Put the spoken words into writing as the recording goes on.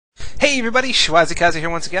Hey everybody, Shwahzikazi here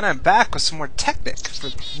once again. I'm back with some more Technic for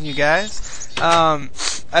you guys.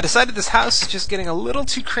 I decided this house is just getting a little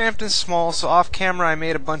too cramped and small, so off camera I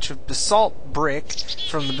made a bunch of basalt brick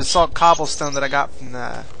from the basalt cobblestone that I got from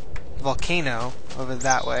the volcano over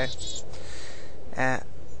that way. And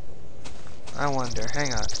I wonder,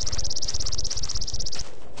 hang on.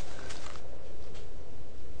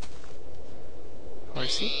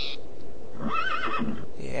 Horsey?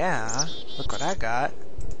 Yeah, look what I got.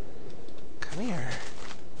 Come here.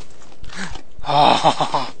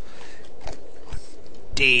 Oh,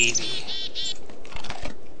 Davy.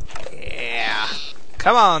 Yeah.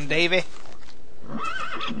 Come on, Davy.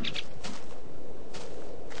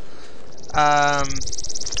 I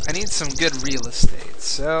need some good real estate,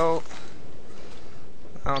 so...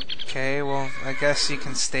 Okay, well, I guess you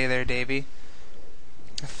can stay there, Davy.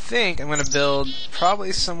 I think I'm gonna build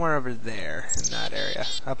probably somewhere over there, in that area,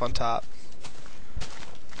 up on top.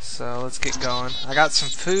 So let's get going. I got some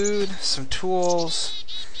food, some tools.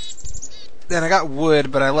 Then I got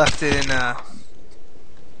wood, but I left it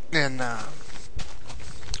in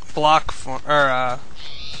block form, or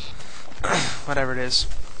whatever it is.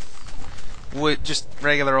 Wood, just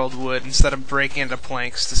regular old wood, instead of breaking into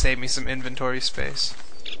planks to save me some inventory space.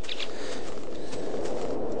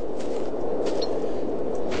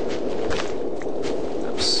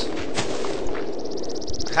 Oops.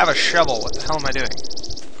 I have a shovel. What the hell am I doing?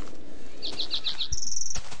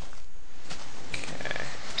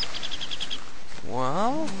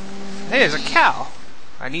 Well, hey, there's a cow.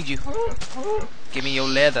 I need you. Give me your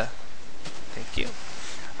leather. Thank you.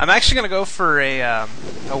 I'm actually gonna go for a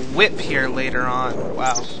whip here later on.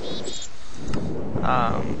 Wow.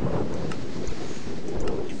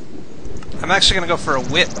 I'm actually gonna go for a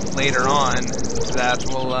whip later on that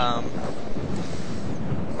will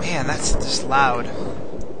man, that's just loud.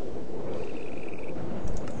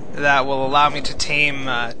 That will allow me to tame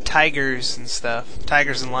tigers and stuff.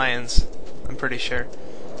 Tigers and lions. I'm pretty sure.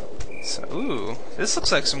 So, ooh, this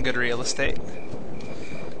looks like some good real estate.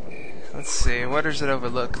 Let's see, what does it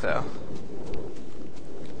overlook, though?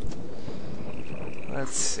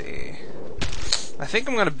 Let's see. I think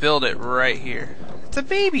I'm gonna build it right here. It's a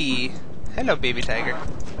baby! Hello, baby tiger.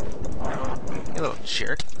 You little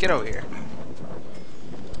jerk. Get over here.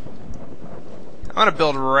 I'm gonna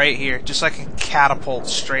build right here, just so I can catapult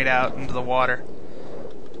straight out into the water.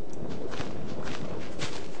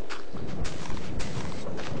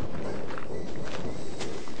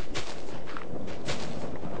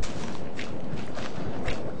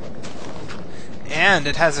 And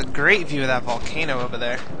it has a great view of that volcano over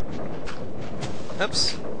there.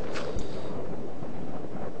 Oops.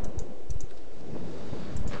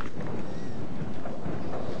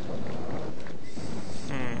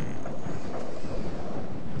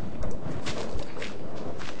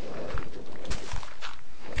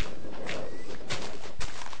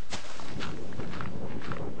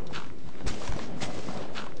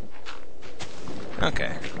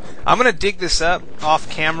 Okay. I'm gonna dig this up off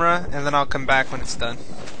camera, and then I'll come back when it's done.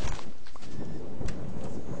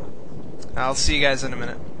 I'll see you guys in a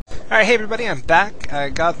minute. Alright, hey everybody, I'm back. I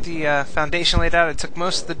got the foundation laid out. I took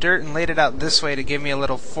most of the dirt and laid it out this way to give me a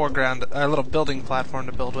little foreground, a little building platform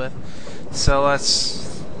to build with. So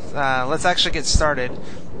let's actually get started.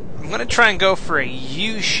 I'm gonna try and go for a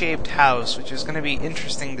U-shaped house, which is gonna be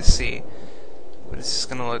interesting to see. But it's just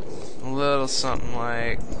gonna look a little something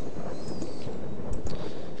like...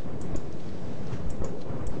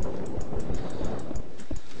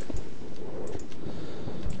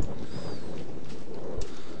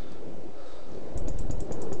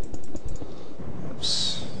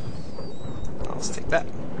 Let's take that.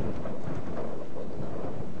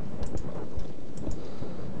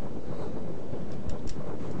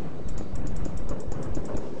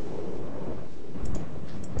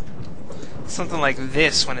 Something like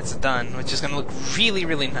this when it's done, which is going to look really,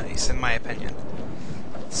 really nice, in my opinion.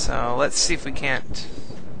 So let's see if we can't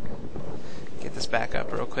get this back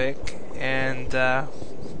up real quick, and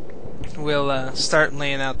we'll start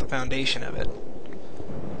laying out the foundation of it.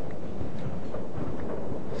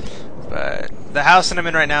 But the house that I'm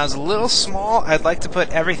in right now is a little small. I'd like to put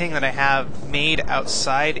everything that I have made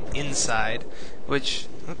outside inside, which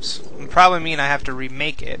would probably mean I have to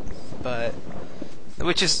remake it, but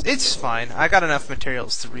it's fine. I got enough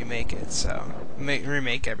materials to remake it, so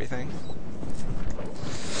remake everything.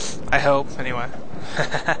 I hope, anyway.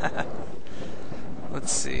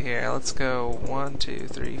 Let's see here. Let's go 1, 2,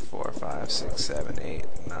 3, 4, 5, 6, 7, 8,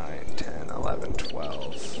 9, 10, 11,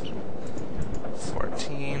 12.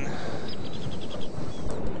 14.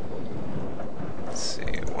 Let's see,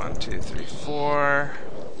 1, 2, 3, 4.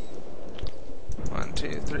 1,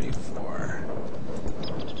 2, 3, 4.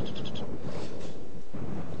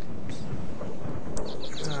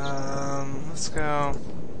 Let's go.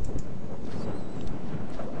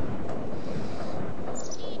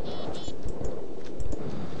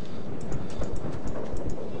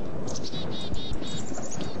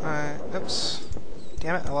 Oops.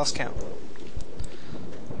 Damn it, I lost count.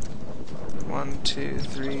 1, 2,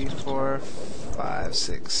 3, 4, 5,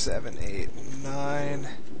 6, 7, 8, 9,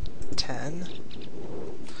 10.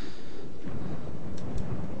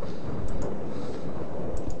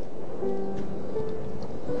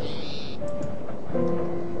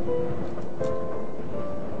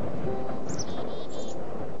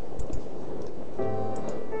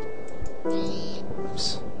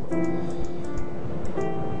 Oops.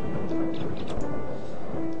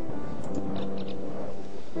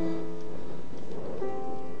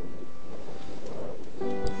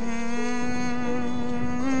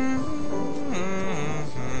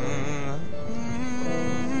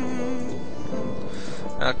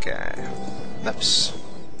 Okay. Oops.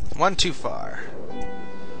 One too far.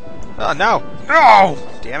 Oh no! No!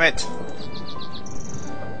 Damn it!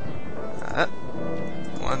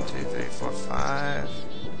 1, 2, 3, 4, 5,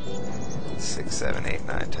 6, 7, 8,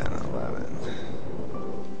 9, 10, 11.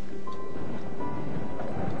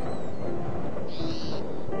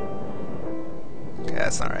 Okay,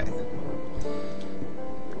 that's not right.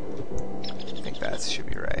 I think that should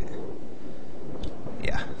be right.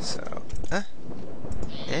 Yeah, so... Huh?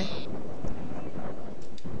 Eh?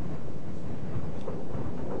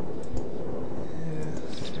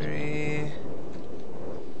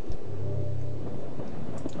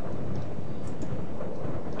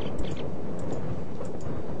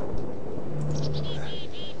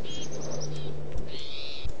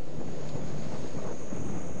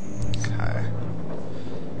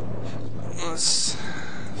 Let's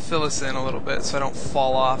fill this in a little bit so I don't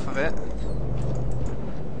fall off of it.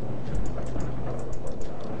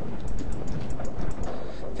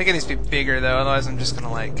 I think it needs to be bigger though, otherwise I'm just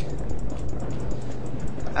gonna like...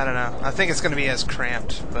 I don't know. I think it's gonna be as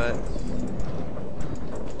cramped, but...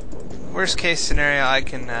 Worst case scenario, I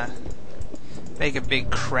can make a big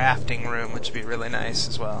crafting room, which would be really nice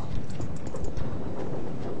as well.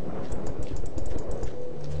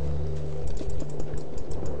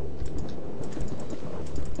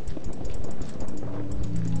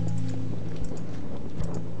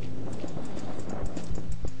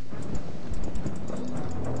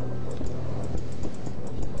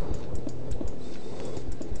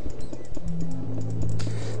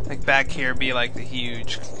 Like back here be like the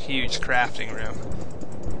huge crafting room.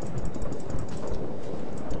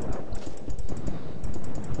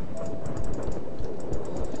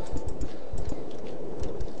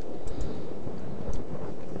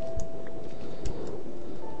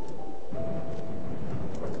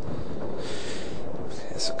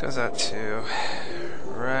 Okay, so it goes out to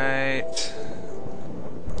right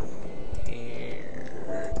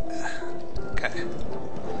here. Okay.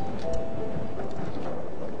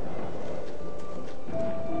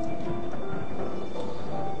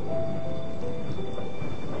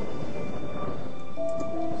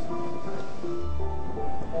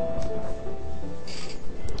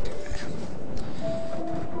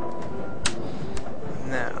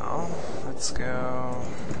 Now, let's go...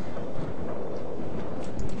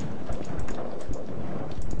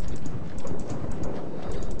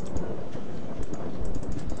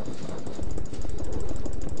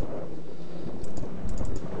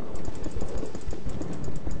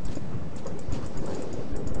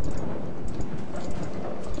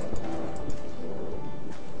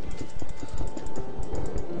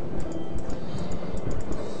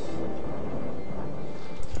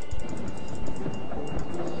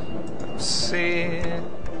 see.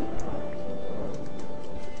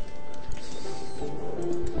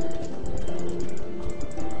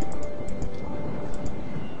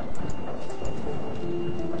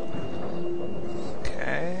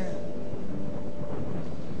 Okay.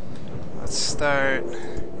 Let's start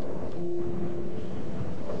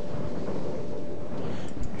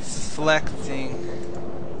reflecting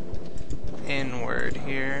inward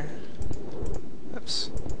here.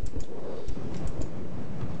 Oops.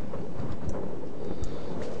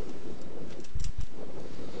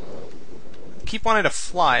 Keep wanting to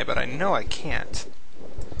fly, but I know I can't.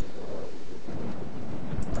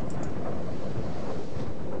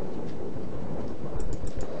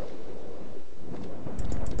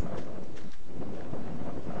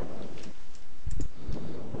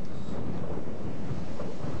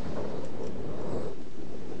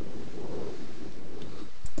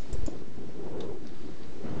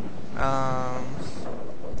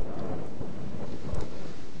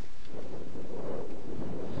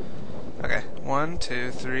 1,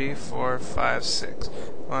 2, 3, 4, 5, 6.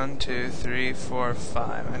 1, 2, 3, 4,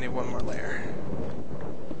 5. I need one more layer.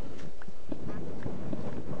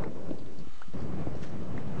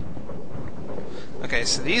 Okay,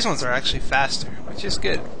 so these ones are actually faster, which is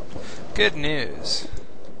good. Good news.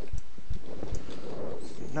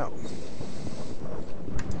 No.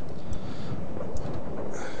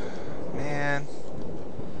 Man.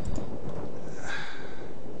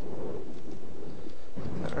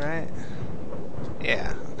 Is that right?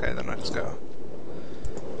 Yeah, okay, then I'll just go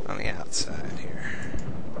on the outside here.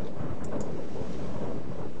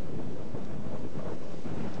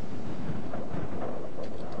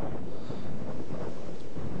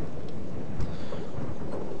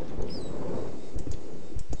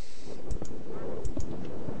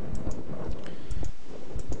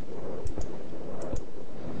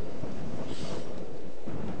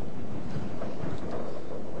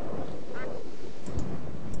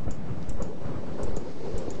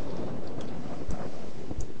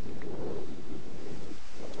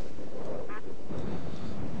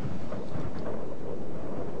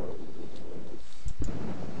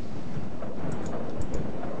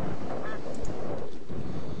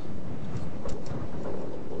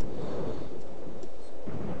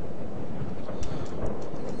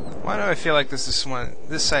 Why do I feel like this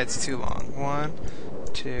side's too long? 1,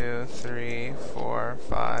 2, 3, 4,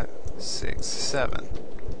 5, 6, 7.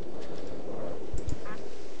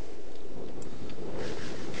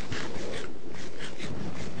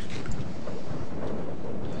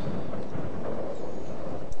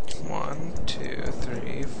 One, 2,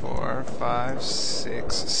 3, 4, 5,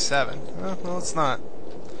 6, 7. Oh, well, it's not.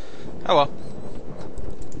 Oh well.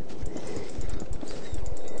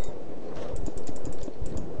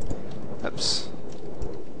 Oops.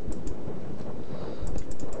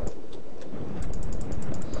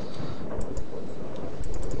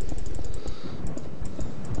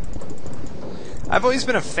 I've always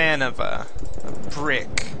been a fan of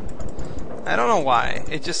brick. I don't know why.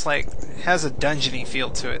 It just like has a dungeony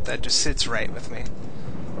feel to it that just sits right with me.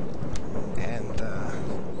 And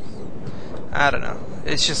I don't know.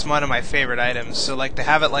 It's just one of my favorite items. So like to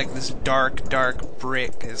have it like this dark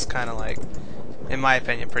brick is kind of like, in my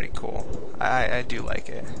opinion, pretty cool. I do like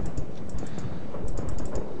it.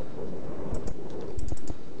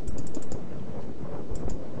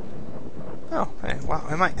 Oh, hey, wow.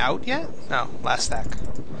 Am I out yet? No, last stack.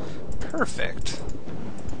 Perfect.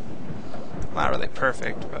 Not really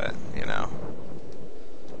perfect, but, you know.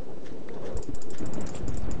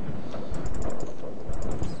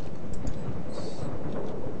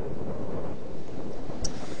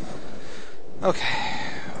 Okay,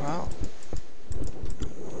 well.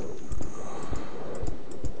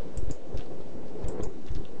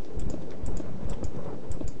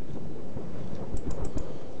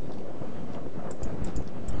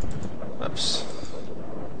 Oops.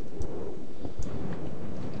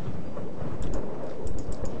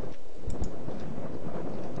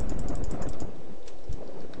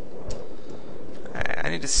 Alright, I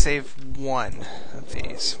need to save one of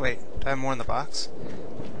these. Wait, do I have more in the box?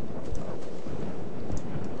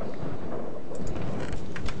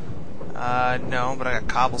 No, but I got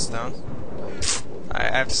cobblestone. I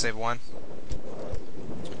have to save one.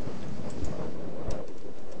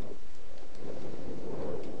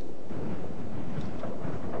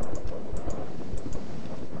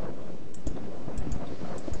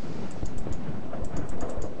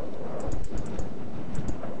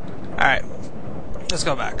 Alright, let's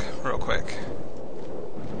go back real quick.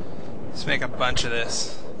 Let's make a bunch of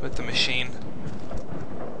this with the machine.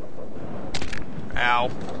 Ow.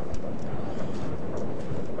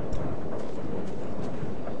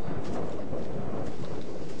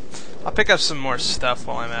 I'll pick up some more stuff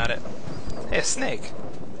while I'm at it. Hey, a snake.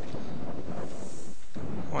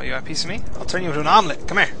 What, you want a piece of me? I'll turn you into an omelet.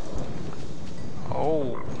 Come here.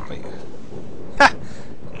 Oh, wait. Ha!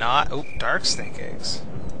 Not. Oh, dark snake eggs.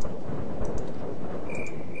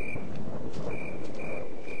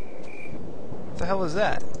 What the hell is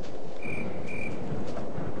that?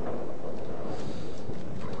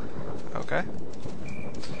 Okay.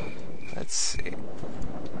 Let's see.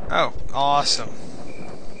 Oh, awesome.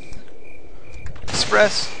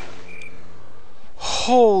 Express.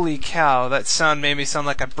 Holy cow, that sound made me sound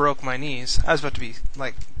like I broke my knees. I was about to be,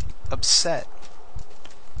 like, upset.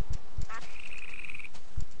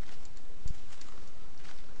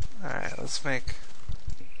 Alright, let's make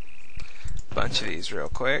a bunch of these real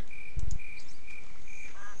quick.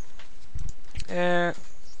 And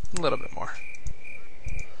a little bit more.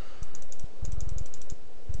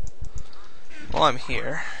 While I'm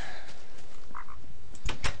here,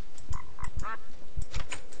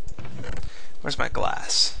 Where's my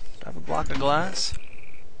glass? Do I have a block of glass?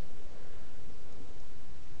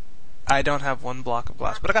 I don't have one block of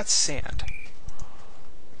glass, but I got sand.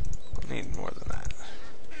 I need more than that.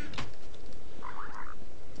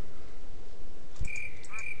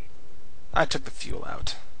 I took the fuel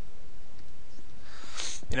out.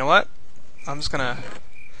 You know what? I'm just gonna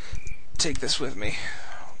take this with me.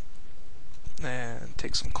 And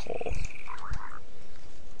take some coal.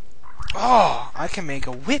 Oh! I can make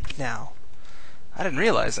a whip now! I didn't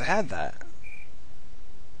realize I had that.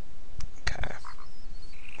 Okay.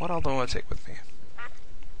 What all do I want to take with me?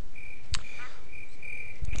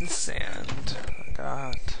 Sand. I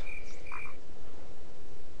got...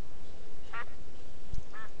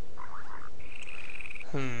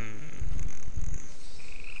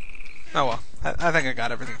 Oh well. I think I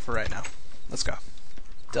got everything for right now. Let's go.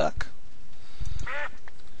 Duck.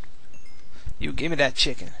 You give me that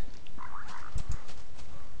chicken.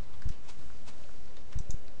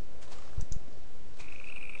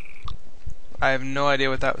 I have no idea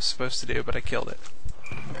what that was supposed to do, but I killed it.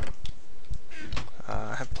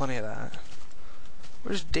 I have plenty of that.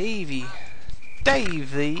 Where's Davy?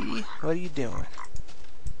 Davy! What are you doing?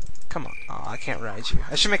 Come on. Oh, I can't ride you.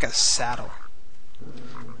 I should make a saddle.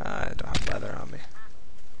 I don't have leather on me.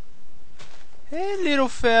 Hey, little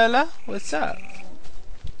fella. What's up?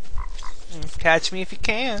 Catch me if you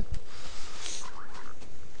can.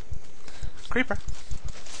 Creeper.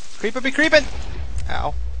 Creeper be creeping!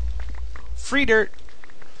 Ow. Free dirt.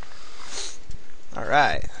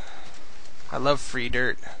 Alright. I love free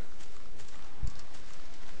dirt.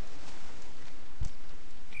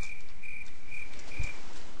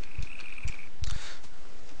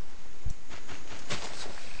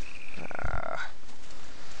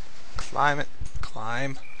 Climb it.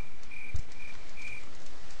 Climb.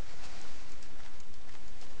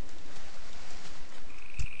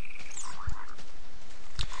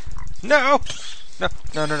 No! No,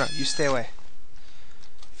 no, no, no. You stay away.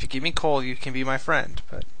 If you give me coal, you can be my friend.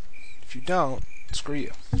 But if you don't, screw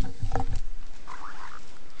you.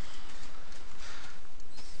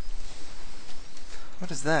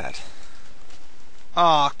 What is that?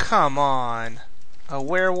 Aw, come on. A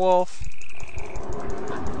werewolf?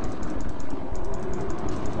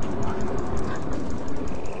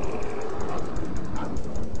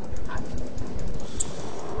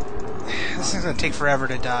 This thing's gonna take forever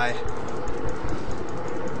to die.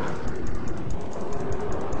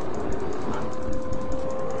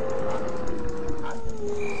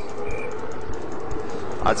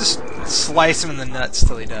 I'll just slice him in the nuts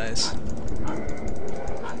till he dies.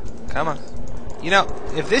 Come on. You know,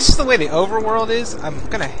 if this is the way the overworld is, I'm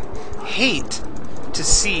gonna hate to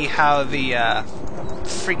see how the,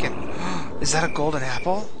 freaking... Is that a golden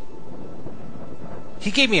apple? He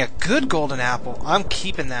gave me a good golden apple. I'm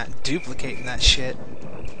keeping that, duplicating that shit.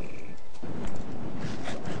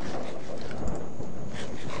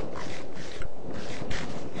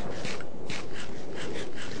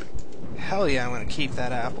 Hell yeah, I'm gonna keep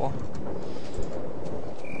that apple.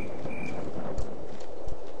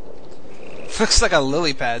 Looks like a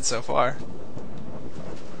lily pad so far.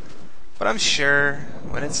 But I'm sure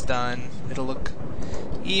when it's done, it'll look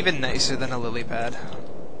even nicer than a lily pad.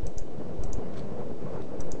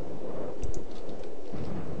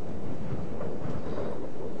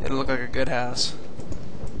 It'll look like a good house.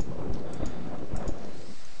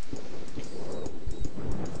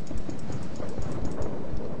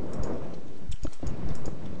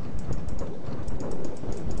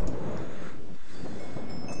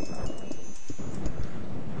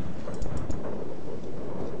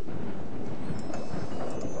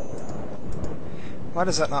 Why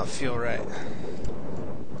does that not feel right?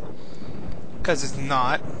 Because it's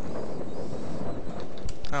not.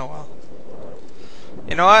 Oh well.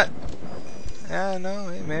 You know what? Yeah, no,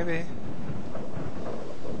 maybe.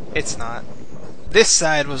 It's not. This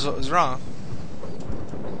side was what was wrong.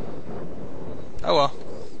 Oh well.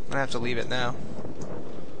 I'm gonna have to leave it now.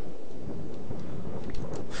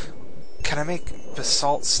 Can I make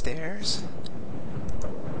basalt stairs?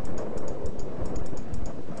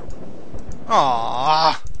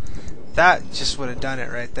 Aww, that just would have done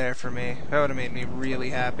it right there for me. That would have made me really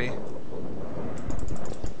happy.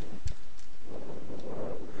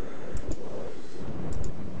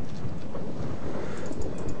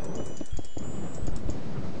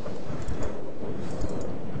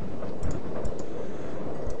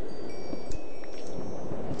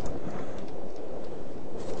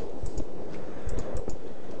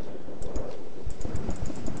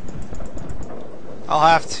 I'll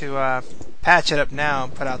have to patch it up now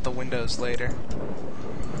and put out the windows later.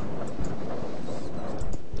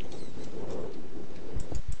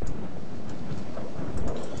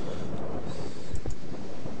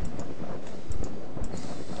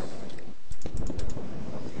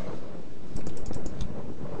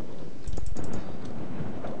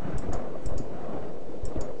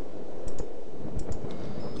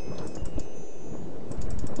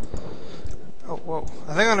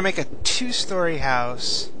 I think I'm going to make a 2-story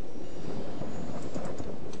house.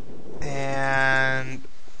 And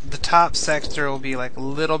the top sector will be like a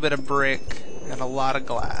little bit of brick and a lot of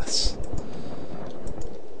glass.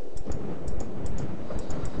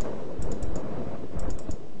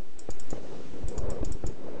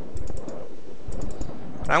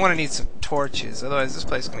 I'm going to need some torches, otherwise this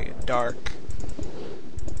place is going to get dark.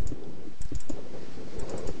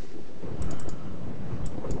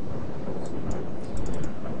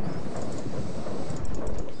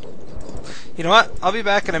 You know what? I'll be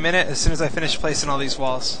back in a minute as soon as I finish placing all these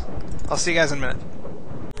walls. I'll see you guys in a minute.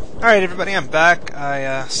 Alright everybody, I'm back.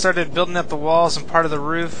 I started building up the walls and part of the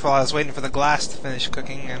roof while I was waiting for the glass to finish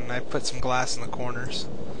cooking, and I put some glass in the corners.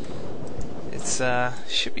 It's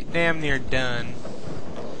should be damn near done.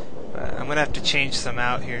 But I'm gonna have to change some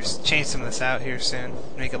of this out here soon,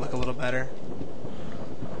 make it look a little better.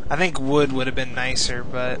 I think wood would have been nicer,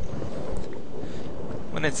 but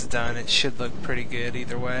when it's done, it should look pretty good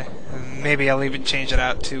either way. And maybe I'll even change it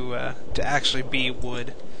out to actually be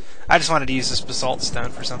wood. I just wanted to use this basalt stone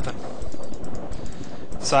for something.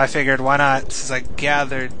 So I figured, why not, since I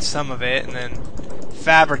gathered some of it and then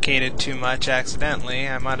fabricated too much accidentally,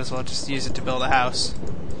 I might as well just use it to build a house.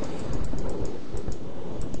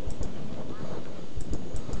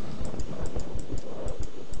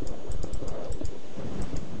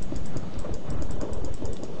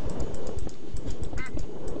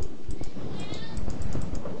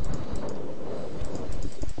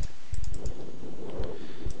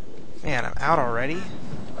 Man, I'm out already?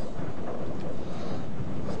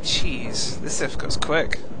 Jeez, this stuff goes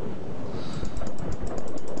quick.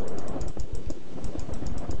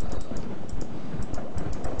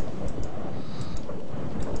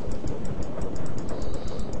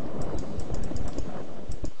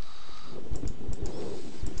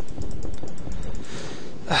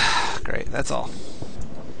 Great, that's all.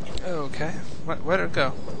 Okay, where'd it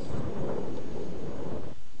go?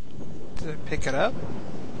 Did I pick it up?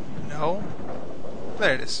 No.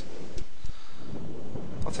 There it is.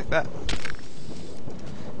 I'll take that.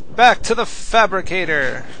 Back to the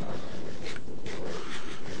fabricator.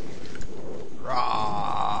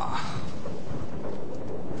 Rah.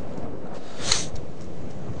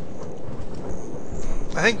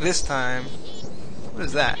 I think this time. What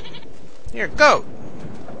is that? Here, go.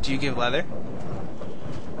 Do you give leather?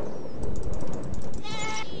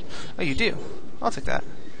 Oh, you do. I'll take that.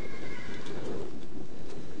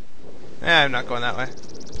 I'm not going that way.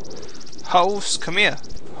 Host, come here.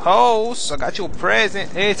 Host, I got you a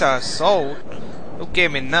present. It's a soul. Don't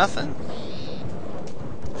give me nothing.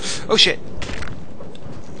 Oh shit.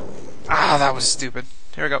 Ah, that was stupid.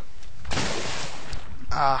 Here we go.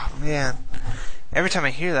 Ah, man. Every time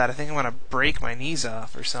I hear that, I think I'm gonna break my knees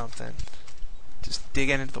off or something. Just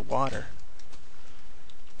digging into the water.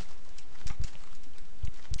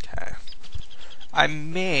 Okay. I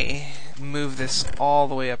may move this all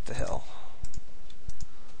the way up the hill.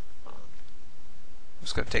 I'm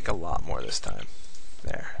just going to take a lot more this time.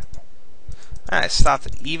 There. Alright, stopped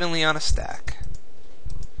it evenly on a stack.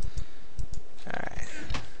 Alright.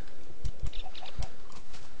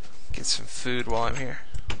 Get some food while I'm here.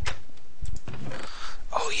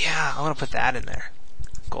 Oh yeah, I want to put that in there.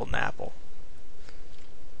 Golden apple.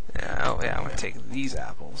 Yeah, oh yeah, I'm going to take these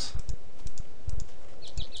apples.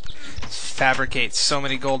 Fabricate so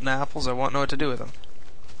many golden apples, I won't know what to do with them.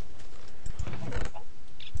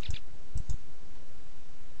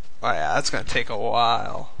 Oh yeah, that's gonna take a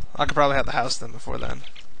while. I could probably have the house done before then.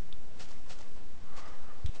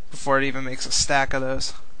 Before it even makes a stack of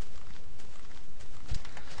those.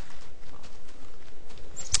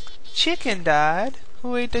 Chicken died?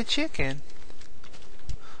 Who ate the chicken?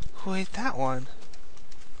 Who ate that one?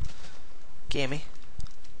 Gimme.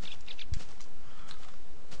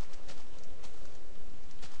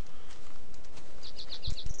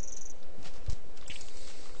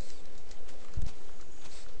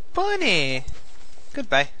 Bunny!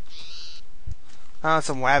 Goodbye. I want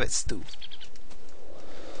some rabbit stew.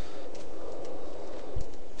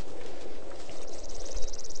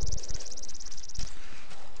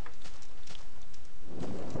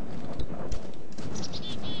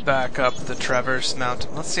 Back up the Traverse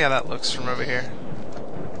Mountain. Let's see how that looks from over here.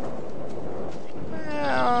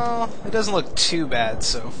 Well, it doesn't look too bad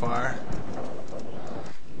so far.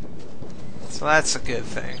 So that's a good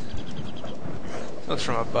thing. Looks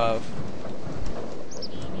from above.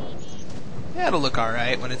 Yeah, it'll look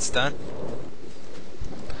alright when it's done.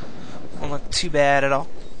 Won't look too bad at all.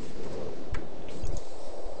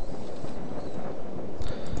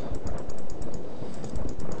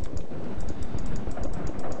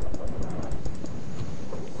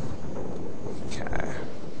 Okay.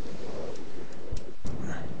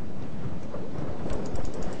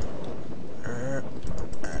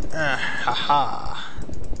 Aha!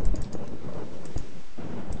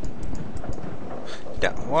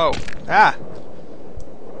 Yeah, whoa. Ah!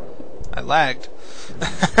 I lagged.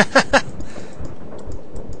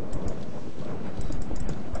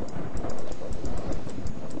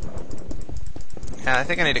 Yeah, I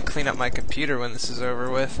think I need to clean up my computer when this is over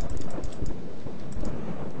with.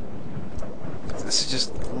 This is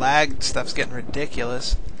just lagged stuff's getting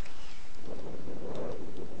ridiculous.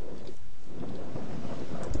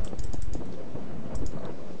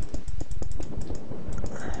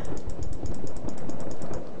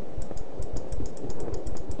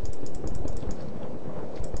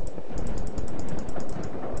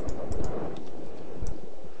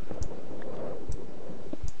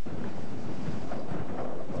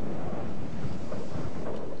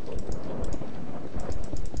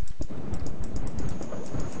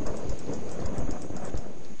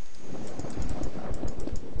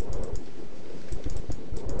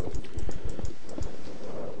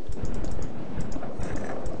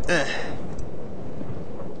 Alright,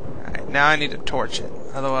 now I need to torch it.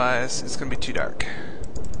 Otherwise, it's going to be too dark.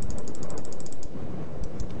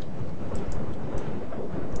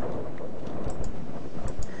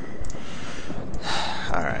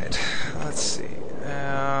 Alright, let's see.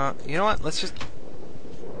 You know what? Let's just...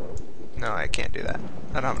 No, I can't do that.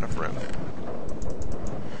 I don't have enough room.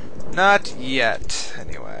 Not yet,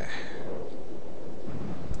 anyway.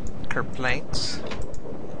 Kerplanks.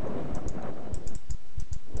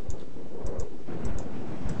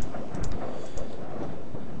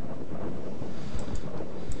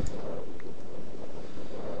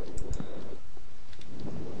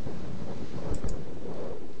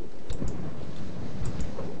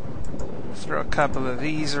 Throw a couple of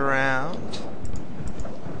these around.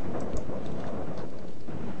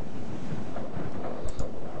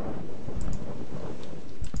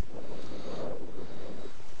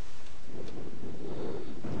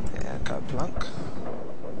 Yeah, got plunk.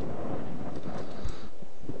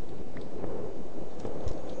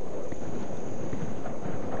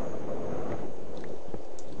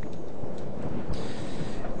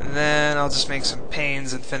 And then I'll just make some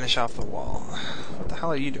panes and finish off the wall. What the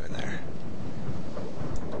hell are you doing there?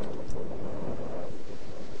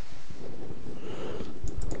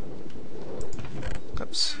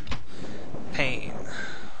 Oops. Pane.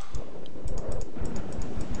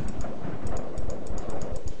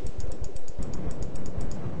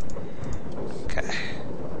 Okay.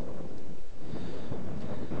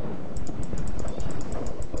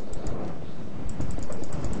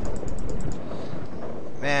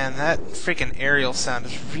 Man, that freaking aerial sound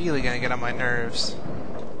is really gonna get on my nerves.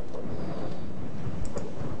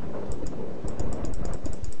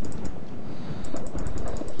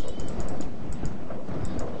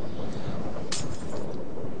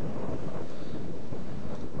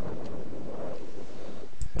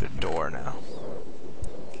 Door now.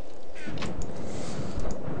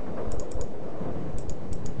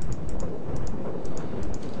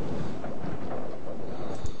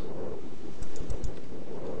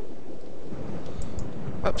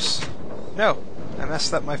 Oops. No, I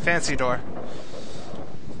messed up my fancy door.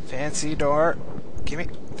 Fancy door. Gimme.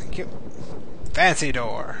 Thank you. Fancy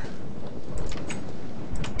door.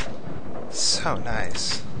 So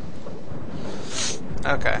nice.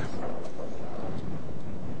 Okay.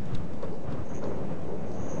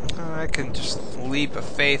 I can just leap of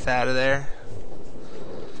faith out of there.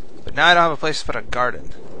 But now I don't have a place to put a garden.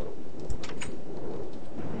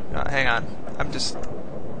 No, hang on. I'm just...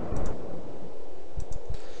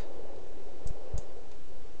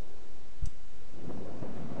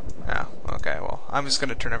 Oh, okay, well, I'm just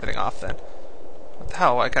gonna turn everything off then. What the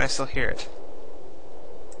hell? Why can I still hear it?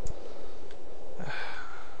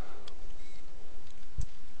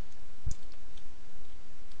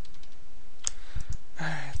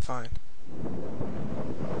 Alright, fine.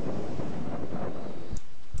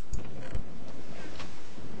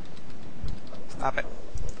 Stop it.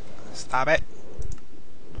 Stop it.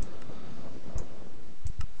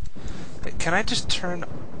 Wait, can I just turn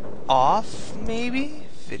off, maybe?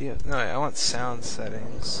 Video... No, I want sound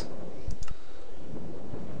settings.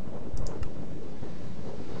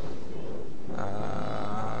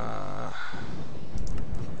 I'm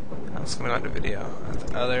just gonna go into video.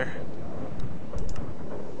 Other...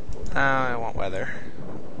 I want weather.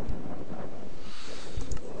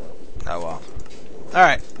 Oh well.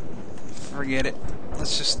 Alright. Forget it.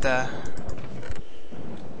 Let's just,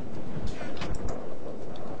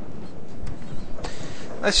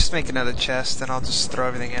 let's just make another chest and I'll just throw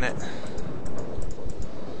everything in it.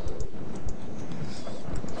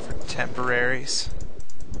 For temporaries.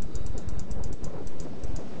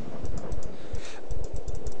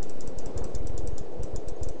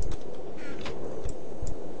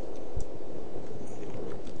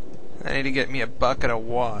 need to get me a bucket of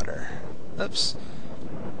water. Oops.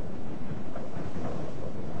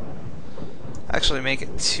 Actually, make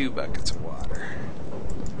it 2 buckets of water.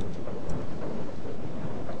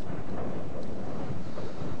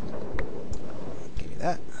 Give me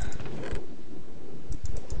that.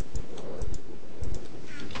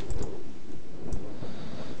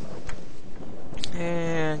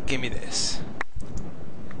 And give me this.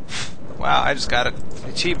 Wow, I just got an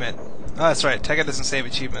achievement. Oh, that's right. Technic doesn't save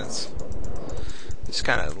achievements. It's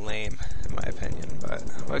kind of lame, in my opinion, but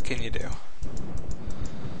what can you do?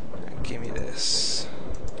 Give me this.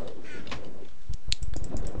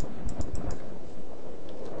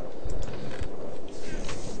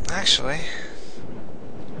 Actually,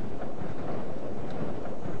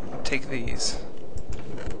 take these.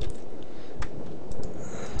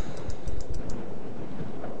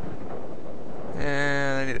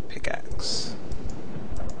 And I need a pickaxe.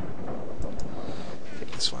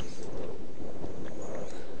 Take this one.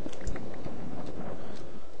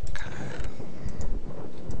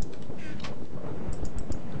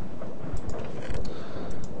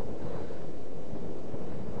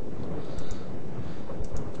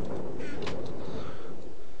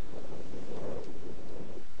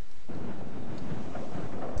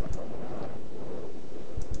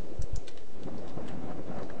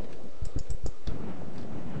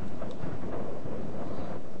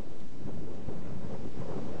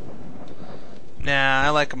 Nah, I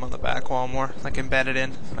like them on the back wall more, like embedded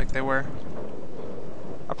in, like they were.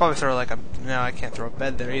 I'll probably throw like a... No, I can't throw a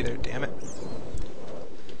bed there either, damn it. You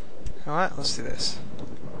know what? Let's do this.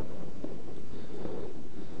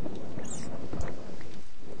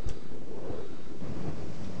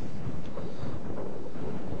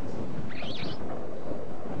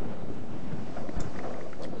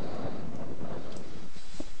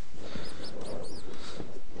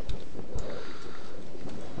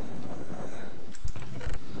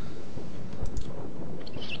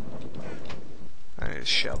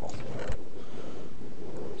 Shovel.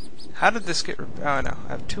 How did this get... Oh no, I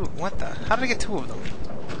have 2. What the? How did I get 2 of them?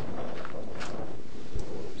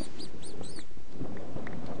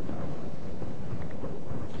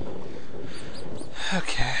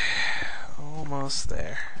 Okay. Almost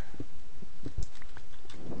there.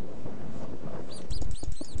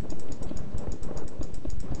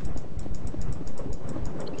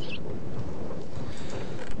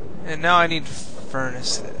 And now I need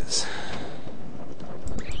furnaces.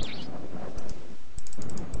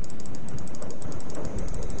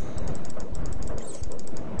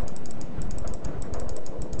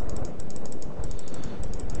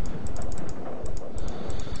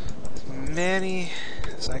 Many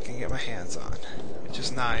as I can get my hands on, which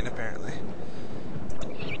is 9 apparently.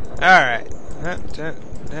 Alright.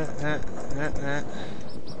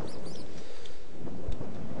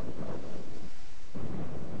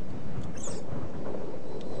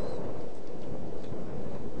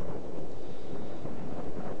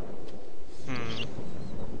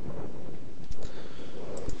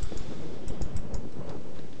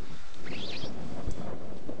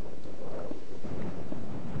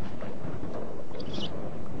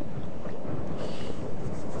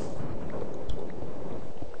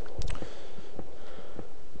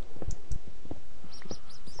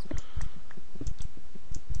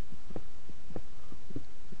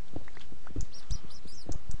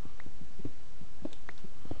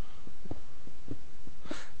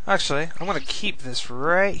 Actually, I'm going to keep this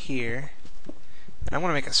right here, and I'm going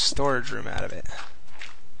to make a storage room out of it.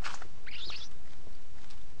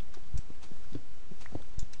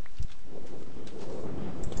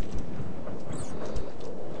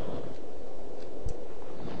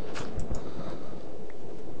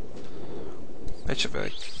 It should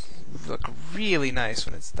look really nice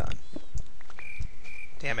when it's done.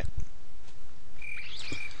 Damn it.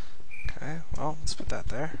 Okay, well, let's put that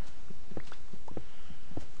there.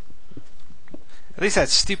 At least that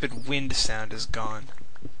stupid wind sound is gone.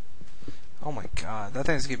 Oh my god, that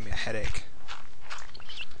thing's giving me a headache.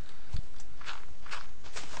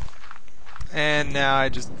 And now I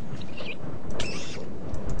just...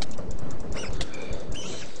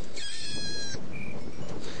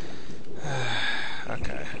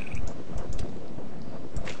 Okay.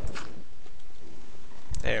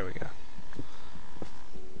 There we go.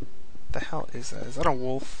 What the hell is that? Is that a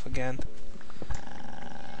wolf again?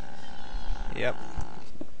 Yep.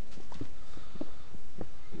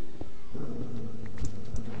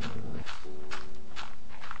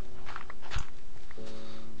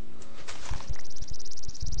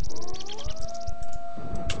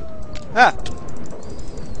 Ah!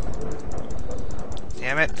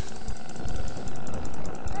 Damn it.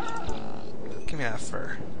 Give me that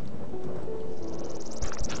fur.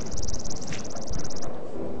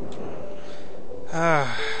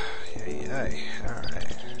 Alright.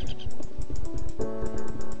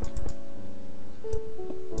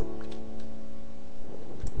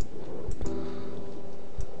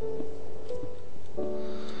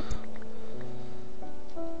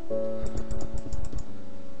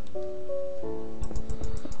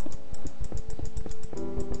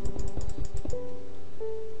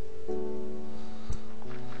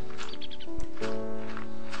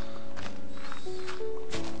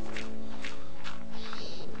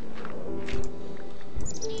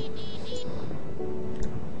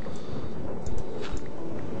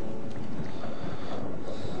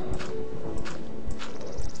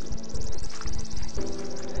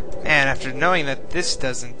 And after knowing that this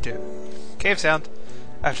doesn't do cave sound,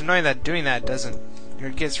 after knowing that doing that doesn't, or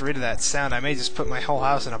gets rid of that sound, I may just put my whole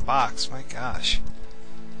house in a box. My gosh.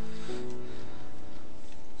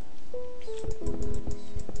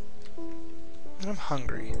 I'm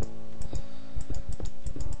hungry.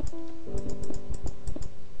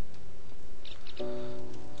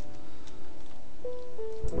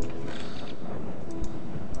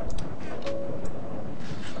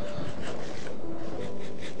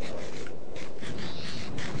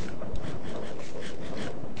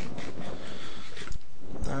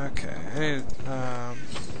 Okay, I need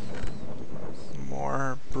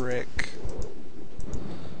more brick.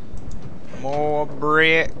 More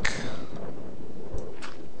brick.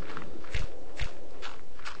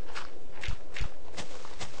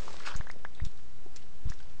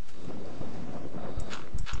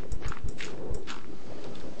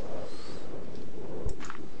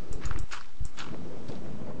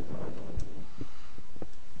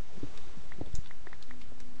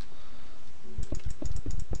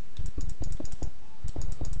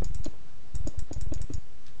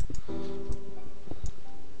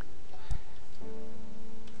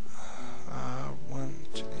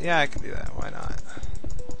 Yeah, I can do that. Why not?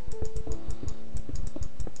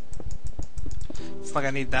 It's not like I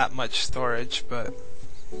need that much storage, but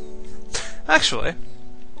actually,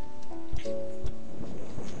 I'm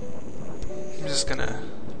just gonna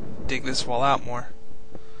dig this wall out more.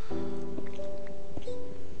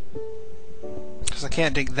 Because I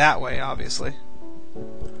can't dig that way, obviously.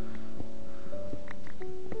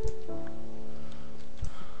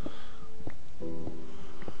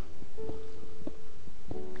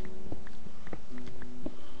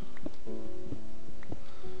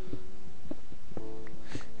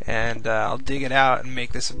 And I'll dig it out and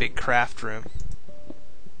make this a big craft room.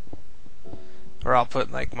 Or I'll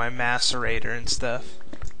put like my macerator and stuff.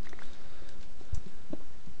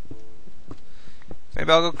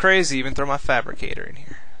 Maybe I'll go crazy, even throw my fabricator in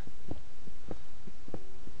here.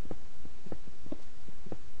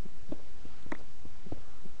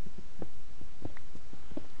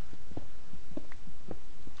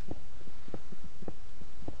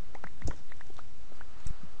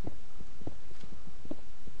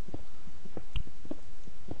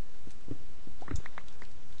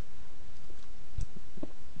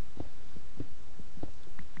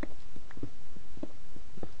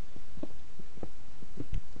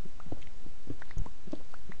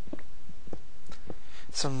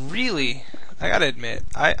 Some really, I gotta admit,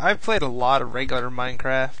 I've played a lot of regular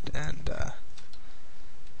Minecraft and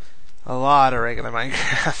a lot of regular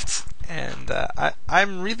Minecraft, and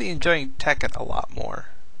I'm really enjoying Technic a lot more.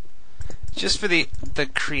 Just for the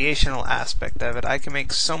creational aspect of it, I can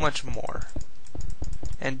make so much more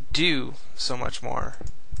and do so much more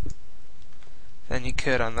than you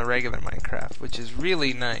could on the regular Minecraft, which is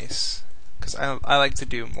really nice because I like to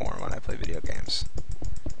do more when I play video games.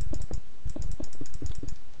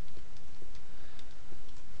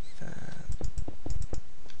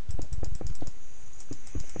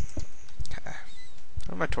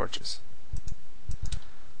 Where are my torches?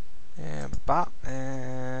 And bop,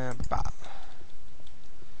 and bop.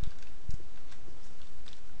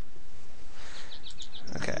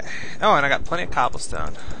 Okay. Oh, and I got plenty of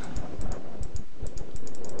cobblestone.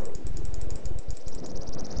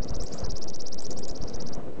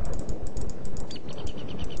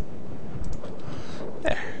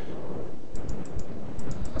 There.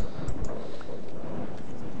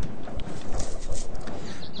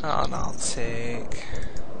 Oh, and I'll take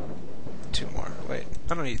 2 more. Wait,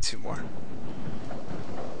 I don't need 2 more.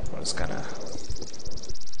 I'm just gonna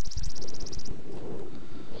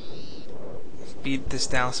beat this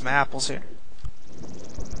down with some apples here.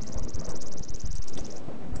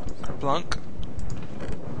 Kerplunk.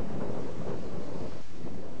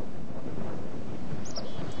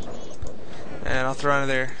 And I'll throw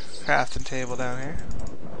another crafting table down here.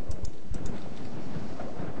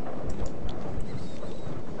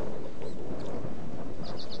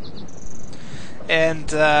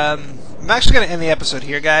 And I'm actually going to end the episode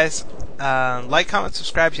here, guys. Like, comment,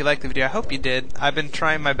 subscribe if you liked the video. I hope you did. I've been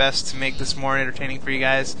trying my best to make this more entertaining for you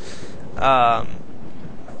guys.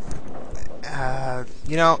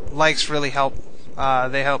 You know, likes really help.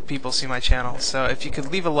 They help people see my channel. So if you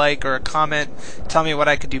could leave a like or a comment, tell me what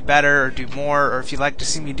I could do better or do more, or if you'd like to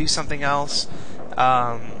see me do something else,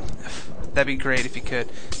 that'd be great if you could.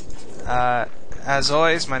 As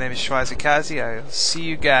always, my name is Shwahzikazi. I'll see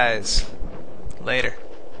you guys later.